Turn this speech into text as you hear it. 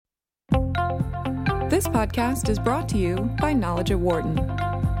This podcast is brought to you by Knowledge at Wharton.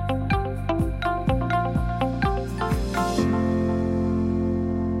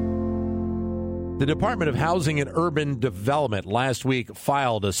 The Department of Housing and Urban Development last week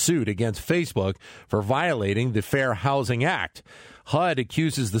filed a suit against Facebook for violating the Fair Housing Act. HUD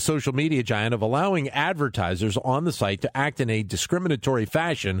accuses the social media giant of allowing advertisers on the site to act in a discriminatory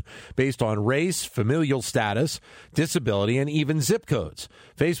fashion based on race, familial status, disability, and even zip codes.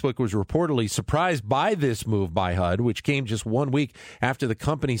 Facebook was reportedly surprised by this move by HUD, which came just 1 week after the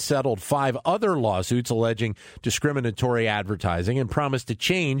company settled 5 other lawsuits alleging discriminatory advertising and promised to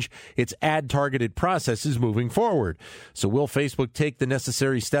change its ad-targeted processes moving forward. So will Facebook take the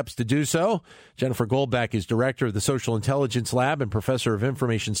necessary steps to do so? Jennifer Goldbeck is director of the Social Intelligence Lab and professor of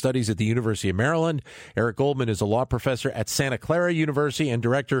information studies at the University of Maryland. Eric Goldman is a law professor at Santa Clara University and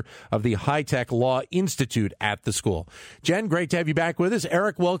director of the High Tech Law Institute at the school. Jen, great to have you back with us.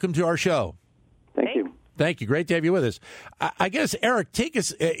 Eric, welcome to our show. Thank you. Thank you. Great to have you with us. I guess, Eric, take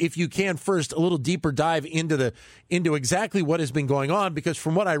us, if you can, first a little deeper dive into exactly what has been going on, because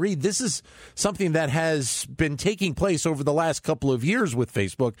from what I read, this is something that has been taking place over the last couple of years with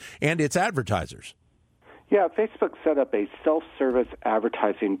Facebook and its advertisers. Yeah, Facebook set up a self-service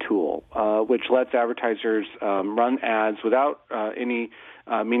advertising tool, which lets advertisers run ads without any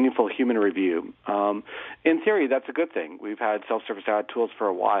meaningful human review. In theory, that's a good thing. We've had self-service ad tools for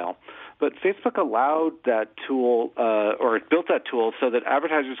a while. But Facebook allowed that tool, or it built that tool so that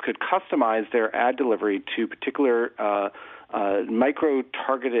advertisers could customize their ad delivery to particular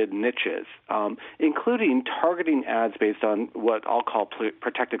micro-targeted niches, including targeting ads based on what I'll call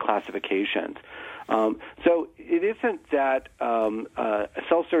protected classifications. So it isn't that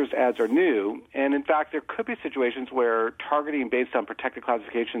self-service ads are new, and in fact, there could be situations where targeting based on protected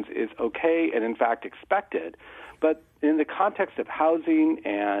classifications is okay and in fact expected. But in the context of housing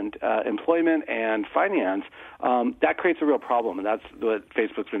and employment and finance, that creates a real problem, and that's what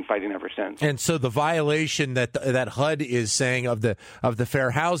Facebook's been fighting ever since. And so the violation that HUD is saying of the Fair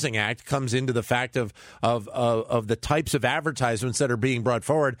Housing Act comes into the fact of the types of advertisements that are being brought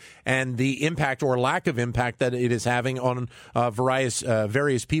forward and the impact or lack of impact that it is having on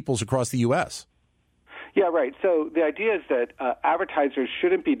various peoples across the U.S. Yeah, right. So the idea is that advertisers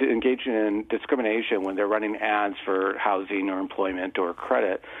shouldn't be engaging in discrimination when they're running ads for housing or employment or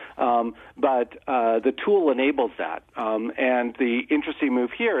credit, but the tool enables that. And the interesting move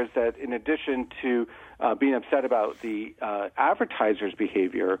here is that in addition to being upset about the advertisers'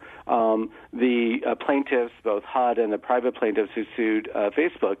 behavior, the plaintiffs, both HUD and the private plaintiffs who sued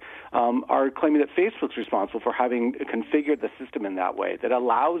Facebook, are claiming that Facebook's responsible for having configured the system in that way that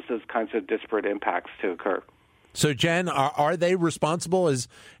allows those kinds of disparate impacts to occur. So, Jen, are they responsible as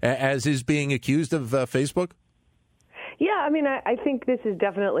is being accused of Facebook? Yeah, I mean, I think this is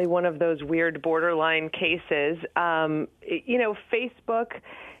definitely one of those weird borderline cases. Facebook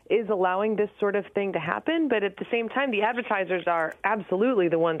is allowing this sort of thing to happen, but at the same time, the advertisers are absolutely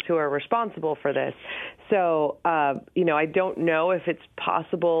the ones who are responsible for this. So, I don't know if it's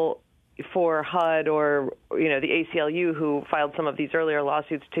possible for HUD or, the ACLU who filed some of these earlier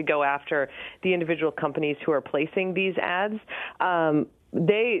lawsuits to go after the individual companies who are placing these ads.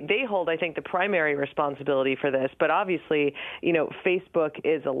 They hold, I think, the primary responsibility for this. But obviously, Facebook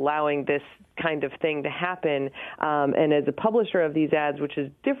is allowing this kind of thing to happen. And as a publisher of these ads, which is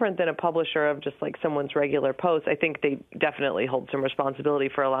different than a publisher of just like someone's regular posts, I think they definitely hold some responsibility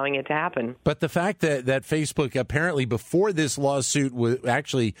for allowing it to happen. But the fact that Facebook apparently before this lawsuit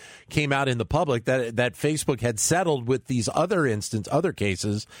actually came out in the public, that Facebook had settled with these other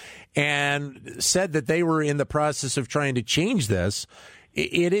cases and said that they were in the process of trying to change this.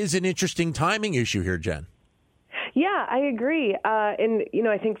 It is an interesting timing issue here, Jen. Yeah, I agree. And,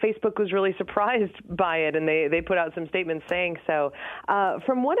 I think Facebook was really surprised by it, and they put out some statements saying so.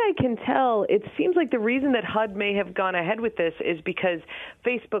 From what I can tell, it seems like the reason that HUD may have gone ahead with this is because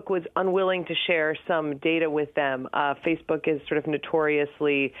Facebook was unwilling to share some data with them. Facebook is sort of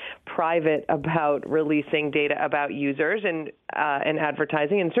notoriously private about releasing data about users and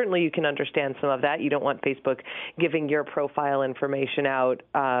advertising, and certainly you can understand some of that. You don't want Facebook giving your profile information out,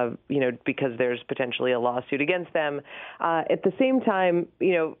 because there's potentially a lawsuit against them. At the same time,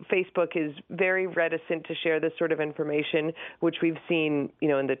 Facebook is very reticent to share this sort of information, which we've seen,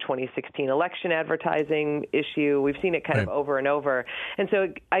 in the 2016 election advertising issue. We've seen it kind of over and over. And so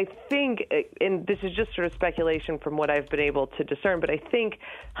I think, and this is just sort of speculation from what I've been able to discern, but I think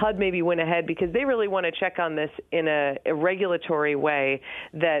HUD maybe went ahead because they really want to check on this in a regulatory way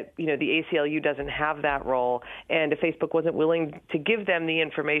that, the ACLU doesn't have that role. And if Facebook wasn't willing to give them the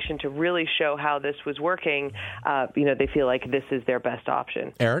information to really show how this was working, they feel like this is their best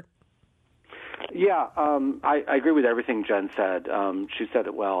option. Eric? Yeah, I agree with everything Jen said. She said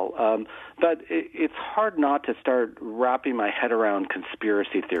it well. But it's hard not to start wrapping my head around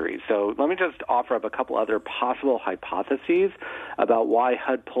conspiracy theories. So let me just offer up a couple other possible hypotheses about why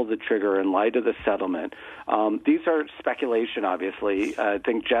HUD pulled the trigger in light of the settlement. These are speculation, obviously. I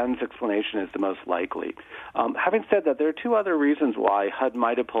think Jen's explanation is the most likely. Having said that, there are two other reasons why HUD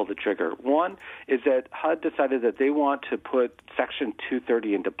might have pulled the trigger. One is that HUD decided that they want to put Section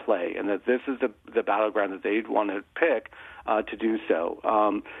 230 into play, and that this is the battleground that they'd want to pick to do so.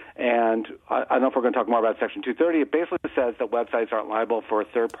 And I don't know if we're going to talk more about Section 230. It basically says that websites aren't liable for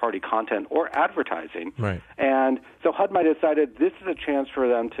third-party content or advertising. Right. And so HUD might have decided this is a chance for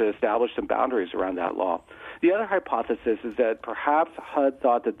them to establish some boundaries around that law. The other hypothesis is that perhaps HUD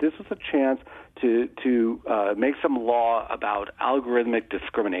thought that this was a chance to make some law about algorithmic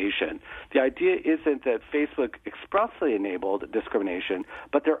discrimination. The idea isn't that Facebook expressly enabled discrimination,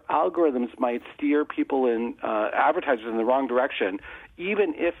 but their algorithms might steer people in advertisers in the wrong direction,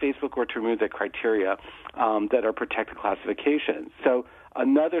 even if Facebook were to remove the criteria that are protected classification. So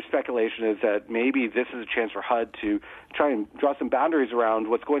another speculation is that maybe this is a chance for HUD to try and draw some boundaries around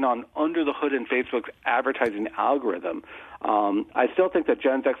what's going on under the hood in Facebook's advertising algorithm. I still think that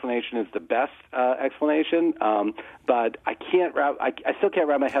Jen's explanation is the best explanation, but I still can't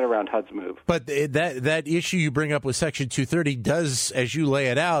wrap my head around HUD's move. But that issue you bring up with Section 230 does, as you lay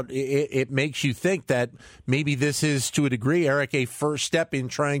it out, it makes you think that maybe this is, to a degree, Eric, a first step in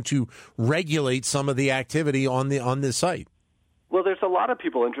trying to regulate some of the activity on this site. Well, there's a lot of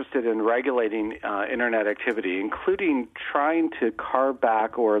people interested in regulating Internet activity, including trying to carve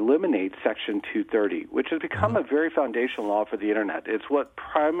back or eliminate Section 230, which has become a very foundational law for the Internet. It's what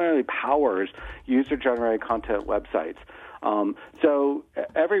primarily powers user-generated content websites. So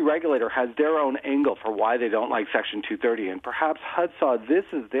every regulator has their own angle for why they don't like Section 230, and perhaps HUD saw this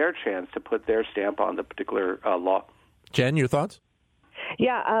as their chance to put their stamp on the particular law. Jen, your thoughts?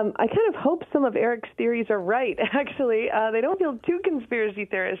 Yeah, I kind of hope some of Eric's theories are right, actually. They don't feel too conspiracy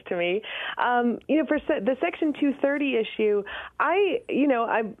theorist to me. For the Section 230 issue,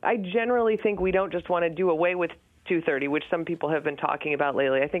 I generally think we don't just want to do away with 230, which some people have been talking about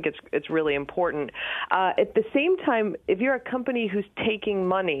lately. I think it's really important. At the same time, if you're a company who's taking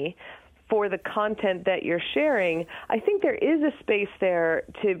money for the content that you're sharing, I think there is a space there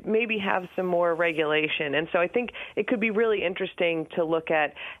to maybe have some more regulation. And so I think it could be really interesting to look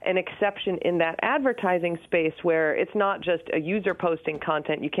at an exception in that advertising space where it's not just a user posting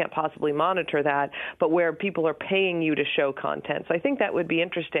content, you can't possibly monitor that, but where people are paying you to show content. So I think that would be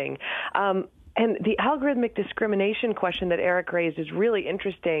interesting. And the algorithmic discrimination question that Eric raised is really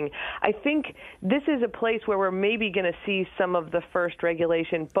interesting. I think this is a place where we're maybe going to see some of the first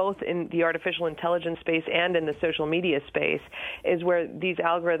regulation, both in the artificial intelligence space and in the social media space, is where these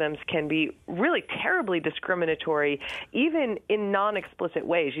algorithms can be really terribly discriminatory, even in non-explicit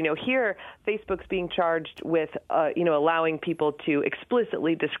ways. Here, Facebook's being charged with, allowing people to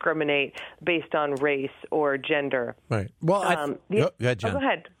explicitly discriminate based on race or gender. Right. Well, go ahead, Jen. Go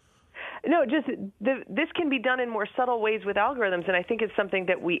ahead. No, just this can be done in more subtle ways with algorithms, and I think it's something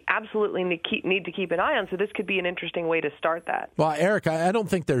that we absolutely need to keep an eye on. So this could be an interesting way to start that. Well, Eric, I don't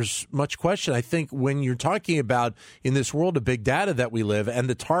think there's much question. I think when you're talking about in this world of big data that we live and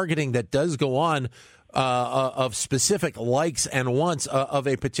the targeting that does go on of specific likes and wants of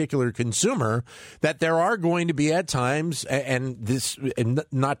a particular consumer, that there are going to be at times, and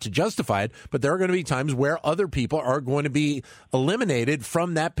not to justify it, but there are going to be times where other people are going to be eliminated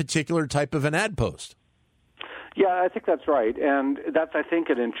from that particular type of an ad post. Yeah, I think that's right. And that's, I think,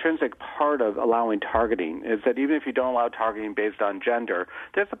 an intrinsic part of allowing targeting, is that even if you don't allow targeting based on gender,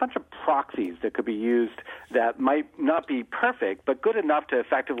 there's a bunch of proxies that could be used that might not be perfect, but good enough to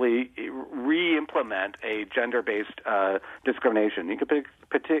effectively re-implement a gender-based discrimination. You could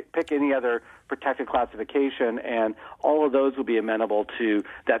pick any other protected classification, and all of those will be amenable to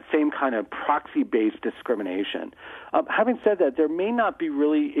that same kind of proxy-based discrimination. Having said that, there may not be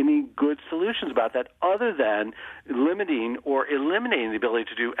really any good solutions about that other than limiting or eliminating the ability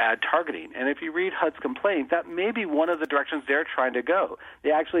to do ad targeting. And if you read HUD's complaint, that may be one of the directions they're trying to go.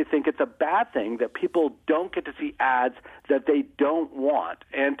 They actually think it's a bad thing that people don't get to see ads that they don't want.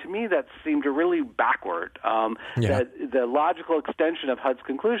 And to me, that seemed really backward. That the logical extension of HUD's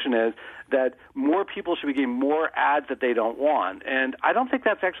conclusion is that more people should be getting more ads that they don't want. And I don't think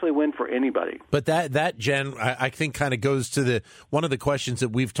that's actually a win for anybody. But that Jen, I think kind of goes to one of the questions that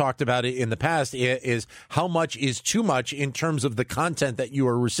we've talked about in the past is how much is too much in terms of the content that you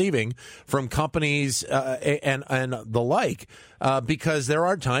are receiving from companies and the like, because there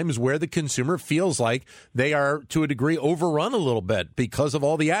are times where the consumer feels like they are, to a degree, overrun a little bit because of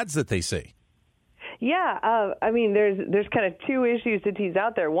all the ads that they see. Yeah, I mean, there's kind of two issues to tease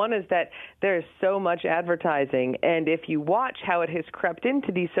out there. One is that there's so much advertising, and if you watch how it has crept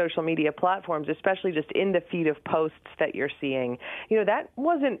into these social media platforms, especially just in the feed of posts that you're seeing, that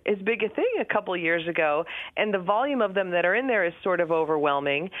wasn't as big a thing a couple years ago, and the volume of them that are in there is sort of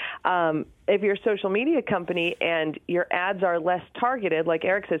overwhelming. If you're a social media company and your ads are less targeted, like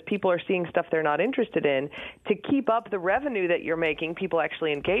Eric says, people are seeing stuff they're not interested in, to keep up the revenue that you're making, people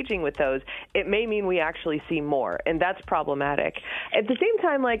actually engaging with those, it may mean we actually see more, and that's problematic. At the same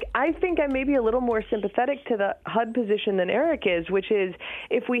time, I think I'm maybe a little more sympathetic to the HUD position than Eric is, which is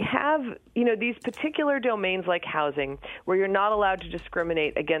if we have, these particular domains like housing, where you're not allowed to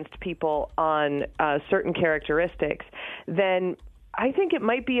discriminate against people on certain characteristics, then I think it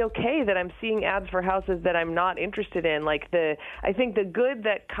might be okay that I'm seeing ads for houses that I'm not interested in. I think the good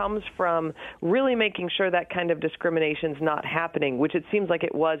that comes from really making sure that kind of discrimination's not happening, which it seems like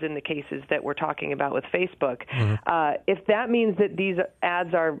it was in the cases that we're talking about with Facebook. Mm-hmm. If that means that these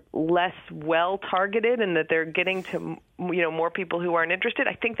ads are less well targeted and that they're getting to more people who aren't interested,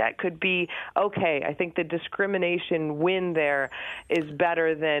 I think that could be okay. I think the discrimination win there is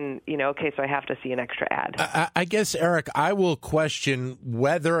better than, okay, so I have to see an extra ad. I guess, Eric, I will question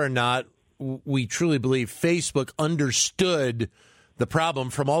whether or not we truly believe Facebook understood the problem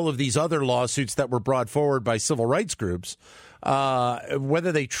from all of these other lawsuits that were brought forward by civil rights groups,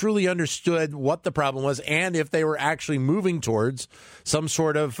 whether they truly understood what the problem was and if they were actually moving towards some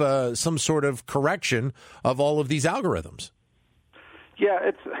sort of correction of all of these algorithms. Yeah,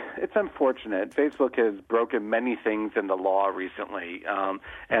 it's unfortunate. Facebook has broken many things in the law recently,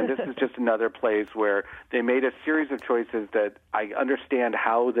 and this is just another place where they made a series of choices that I understand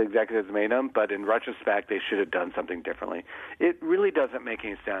how the executives made them, but in retrospect, they should have done something differently. It really doesn't make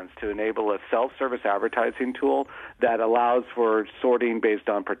any sense to enable a self-service advertising tool that allows for sorting based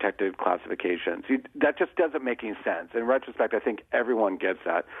on protected classifications. That just doesn't make any sense. In retrospect, I think everyone gets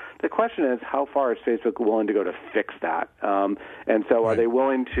that. The question is, how far is Facebook willing to go to fix that? And so are they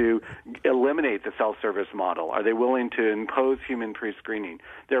willing to eliminate the self-service model? Are they willing to impose human pre-screening?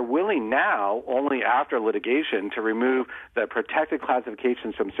 They're willing now, only after litigation, to remove the protected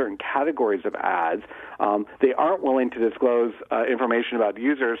classifications from certain categories of ads. They aren't willing to disclose information about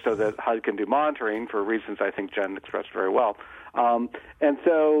users so that HUD can do monitoring for reasons I think Jen expressed very well. And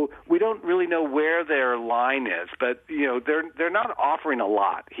so we don't really know where their line is, but they're not offering a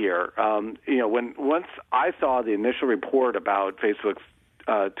lot here. Once I saw the initial report about Facebook's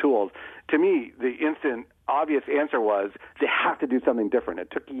tools, to me the instant obvious answer was they have to do something different. It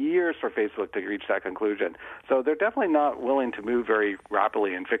took years for Facebook to reach that conclusion, so they're definitely not willing to move very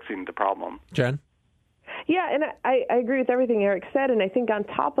rapidly in fixing the problem. Jen? Yeah, and I agree with everything Eric said, and I think on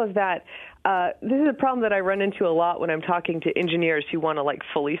top of that, this is a problem that I run into a lot when I'm talking to engineers who want to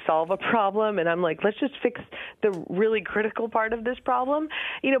fully solve a problem, and I'm like, let's just fix the really critical part of this problem.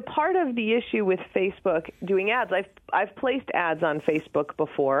 Part of the issue with Facebook doing ads, I've placed ads on Facebook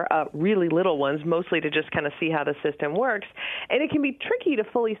before, really little ones, mostly to just kind of see how the system works, and it can be tricky to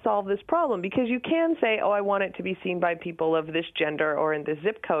fully solve this problem because you can say, oh, I want it to be seen by people of this gender or in this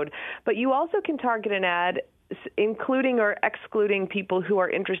zip code, but you also can target an ad including or excluding people who are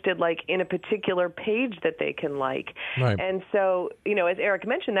interested in a particular page that they can like. Right. And so, as Eric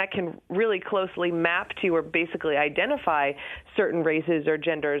mentioned, that can really closely map to or basically identify certain races or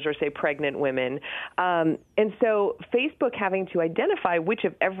genders or say pregnant women. And so Facebook having to identify which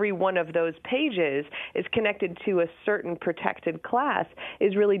of every one of those pages is connected to a certain protected class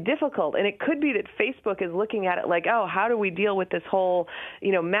is really difficult. And it could be that Facebook is looking at it like, oh, how do we deal with this whole,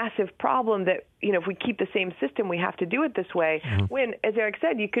 massive problem that, if we keep the same system, we have to do it this way. Mm-hmm. When, as Eric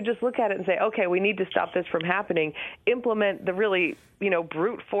said, you could just look at it and say, okay, we need to stop this from happening, implement the really,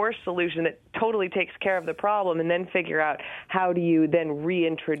 brute force solution that totally takes care of the problem, and then figure out how do you then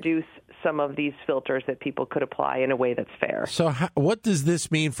reintroduce some of these filters that people could apply in a way that's fair. So what does this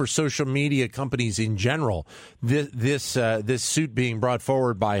mean for social media companies in general, this suit being brought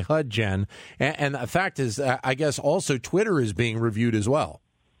forward by HUD, Jen? And the fact is, I guess also Twitter is being reviewed as well.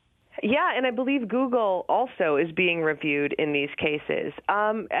 Yeah, and I believe Google also is being reviewed in these cases.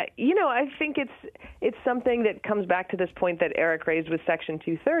 I think it's something that comes back to this point that Eric raised with Section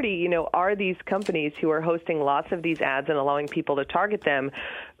 230. Are these companies who are hosting lots of these ads and allowing people to target them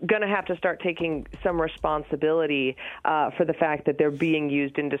going to have to start taking some responsibility for the fact that they're being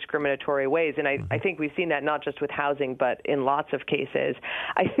used in discriminatory ways? And I think we've seen that not just with housing, but in lots of cases.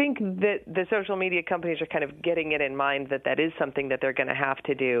 I think that the social media companies are kind of getting it in mind that is something that they're going to have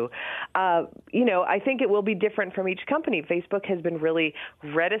to do. I think it will be different from each company. Facebook has been really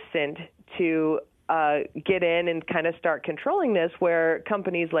reticent to get in and kind of start controlling this, where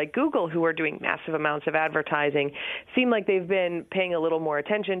companies like Google, who are doing massive amounts of advertising, seem like they've been paying a little more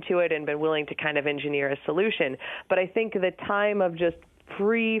attention to it and been willing to kind of engineer a solution. But I think the time of just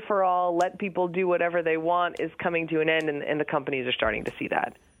free for all, let people do whatever they want is coming to an end, and the companies are starting to see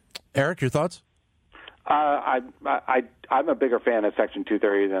that. Eric, your thoughts? I'm a bigger fan of Section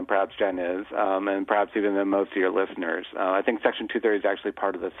 230 than perhaps Jen is, and perhaps even than most of your listeners. I think Section 230 is actually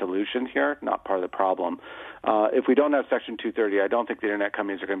part of the solution here, not part of the problem. If we don't have Section 230, I don't think the Internet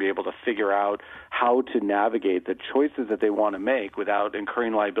companies are going to be able to figure out how to navigate the choices that they want to make without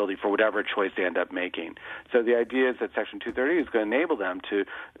incurring liability for whatever choice they end up making. So the idea is that Section 230 is going to enable them to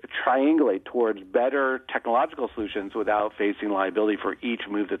triangulate towards better technological solutions without facing liability for each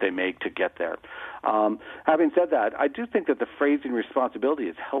move that they make to get there. Having said that, I do think that the phrasing responsibility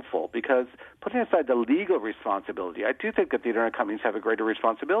is helpful, because putting aside the legal responsibility, I do think that the Internet companies have a greater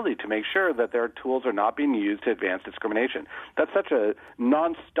responsibility to make sure that their tools are not being used to advance discrimination. That's such a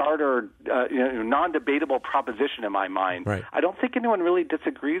non-starter, non-debatable proposition in my mind. Right. I don't think anyone really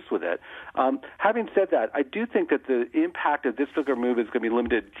disagrees with it. Having said that, I do think that the impact of this particular move is going to be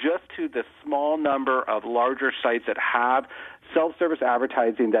limited just to the small number of larger sites that have self-service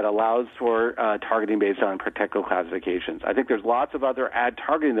advertising that allows for targeting based on particular classifications. I think there's lots of other ad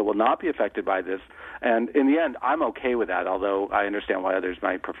targeting that will not be affected by this. And in the end, I'm okay with that, although I understand why others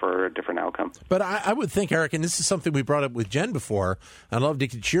might prefer a different outcome. But I would think, Eric, and this is something we brought up with Jen before, I'd love to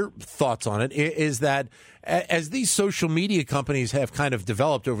get your thoughts on it, is that as these social media companies have kind of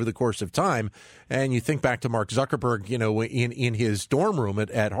developed over the course of time, and you think back to Mark Zuckerberg, in his dorm room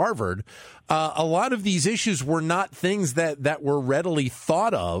at Harvard, a lot of these issues were not things that were readily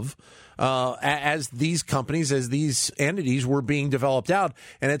thought of as these companies, as these entities were being developed out.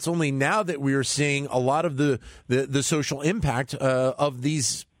 And it's only now that we are seeing a lot of the social impact of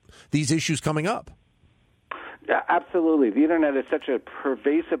these issues coming up. Yeah, absolutely. The Internet is such a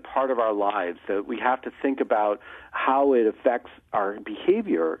pervasive part of our lives that we have to think about how it affects our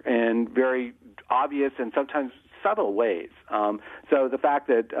behavior in very obvious and sometimes subtle ways. So the fact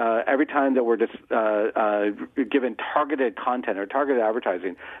that every time that we're just given targeted content or targeted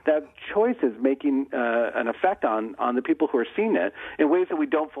advertising, that choice is making an effect on the people who are seeing it in ways that we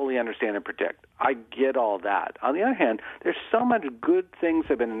don't fully understand and predict. I get all that. On the other hand, there's so much good things that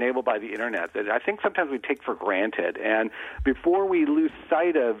have been enabled by the Internet that I think sometimes we take for granted. And before we lose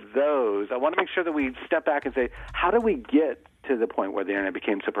sight of those, I want to make sure that we step back and say, how do we get to the point where the Internet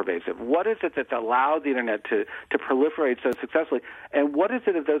became so pervasive? What is it that's allowed the Internet to proliferate so successfully? And what is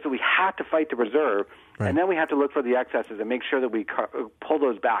it of those that we have to fight to preserve? Right. And then we have to look for the excesses and make sure that we pull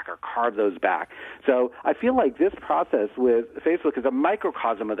those back or carve those back. So I feel like this process with Facebook is a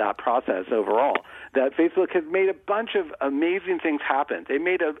microcosm of that process overall, that Facebook has made a bunch of amazing things happen. They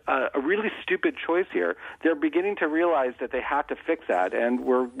made a really stupid choice here. They're beginning to realize that they have to fix that, and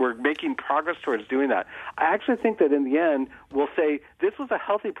we're making progress towards doing that. I actually think that in the end, we'll say this was a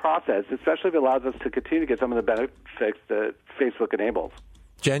healthy process, especially if it allows us to continue to get some of the benefits that Facebook enables.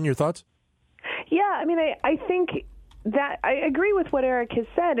 Jen, your thoughts? Yeah, I mean, I think that I agree with what Eric has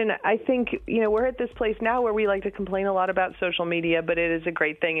said, and I think, we're at this place now where we like to complain a lot about social media, but it is a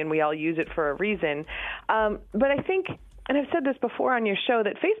great thing, and we all use it for a reason. But I think, and I've said this before on your show,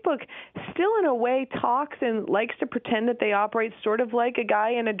 that Facebook still in a way talks and likes to pretend that they operate sort of like a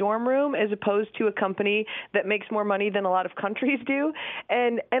guy in a dorm room as opposed to a company that makes more money than a lot of countries do.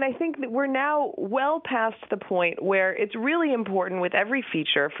 And I think that we're now well past the point where it's really important with every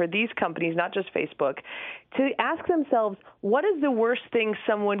feature for these companies, not just Facebook, to ask themselves, what is the worst thing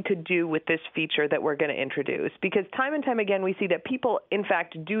someone could do with this feature that we're going to introduce? Because time and time again, we see that people, in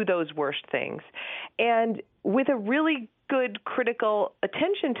fact, do those worst things. And with a really good critical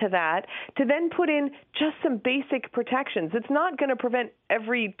attention to that, to then put in just some basic protections. It's not going to prevent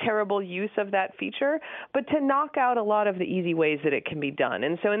every terrible use of that feature, but to knock out a lot of the easy ways that it can be done.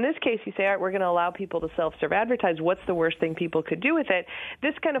 And so in this case, you say, all right, we're going to allow people to self-serve advertise. What's the worst thing people could do with it?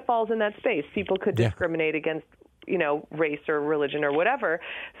 This kind of falls in that space. People could discriminate against race or religion or whatever.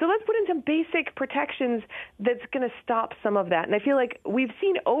 So let's put in some basic protections that's going to stop some of that. And I feel like we've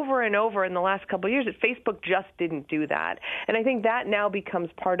seen over and over in the last couple of years that Facebook just didn't do that. And I think that now becomes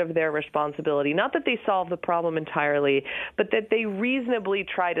part of their responsibility. Not that they solve the problem entirely, but that they reasonably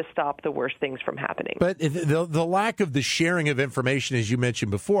try to stop the worst things from happening. But the lack of the sharing of information, as you mentioned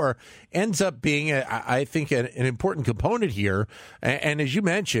before, ends up being, I think, an important component here. And as you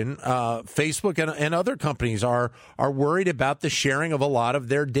mentioned, Facebook and other companies are worried about the sharing of a lot of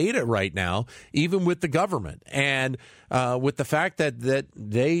their data right now, even with the government. And with the fact that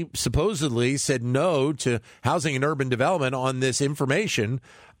they supposedly said no to housing and urban development on this information,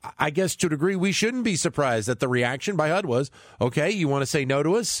 I guess to a degree we shouldn't be surprised that the reaction by HUD was, okay, you want to say no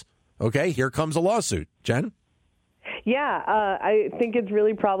to us? Okay, here comes a lawsuit. Jen? Yeah, I think it's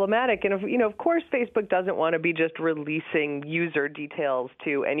really problematic. And, of course, Facebook doesn't want to be just releasing user details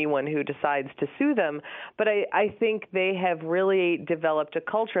to anyone who decides to sue them. But I think they have really developed a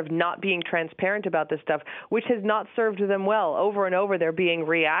culture of not being transparent about this stuff, which has not served them well. Over and over, they're being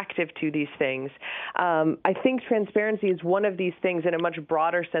reactive to these things. I think transparency is one of these things in a much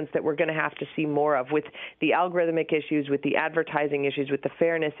broader sense that we're going to have to see more of with the algorithmic issues, with the advertising issues, with the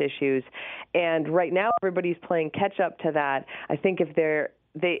fairness issues. And right now, everybody's playing catch up to that. I think if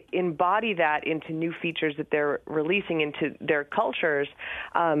they embody that into new features that they're releasing into their cultures,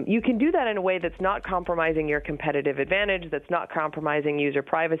 you can do that in a way that's not compromising your competitive advantage, that's not compromising user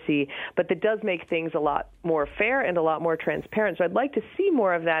privacy, but that does make things a lot more fair and a lot more transparent. So I'd like to see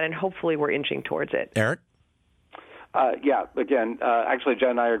more of that, and hopefully we're inching towards it. Eric? Actually,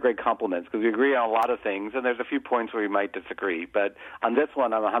 Jen and I are great compliments because we agree on a lot of things, and there's a few points where we might disagree. But on this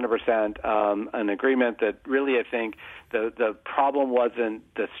one, I'm 100% in agreement that really I think the problem wasn't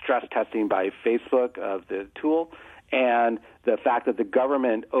the stress testing by Facebook of the tool and the fact that the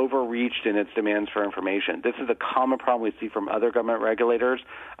government overreached in its demands for information. This is a common problem we see from other government regulators.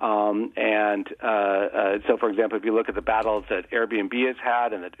 So, for example, if you look at the battles that Airbnb has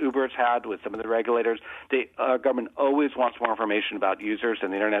had and that Uber has had with some of the regulators, the government always wants more information about users,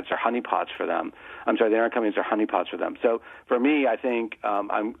 and the Internet companies are honeypots for them. So for me, I think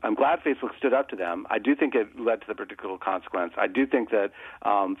I'm glad Facebook stood up to them. I do think it led to the particular consequence. I do think that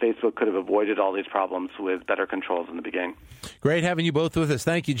Facebook could have avoided all these problems with better controls in the beginning. Great having you both with us.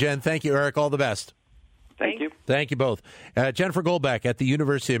 Thank you, Jen. Thank you, Eric. All the best. Thank you. Thank you both. Jennifer Goldbeck at the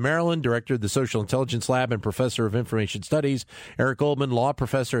University of Maryland, Director of the Social Intelligence Lab and Professor of Information Studies. Eric Goldman, Law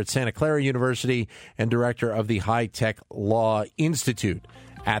Professor at Santa Clara University and Director of the High Tech Law Institute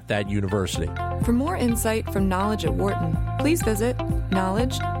at that university. For more insight from Knowledge at Wharton, please visit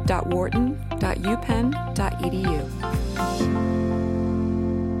knowledge.wharton.upenn.edu.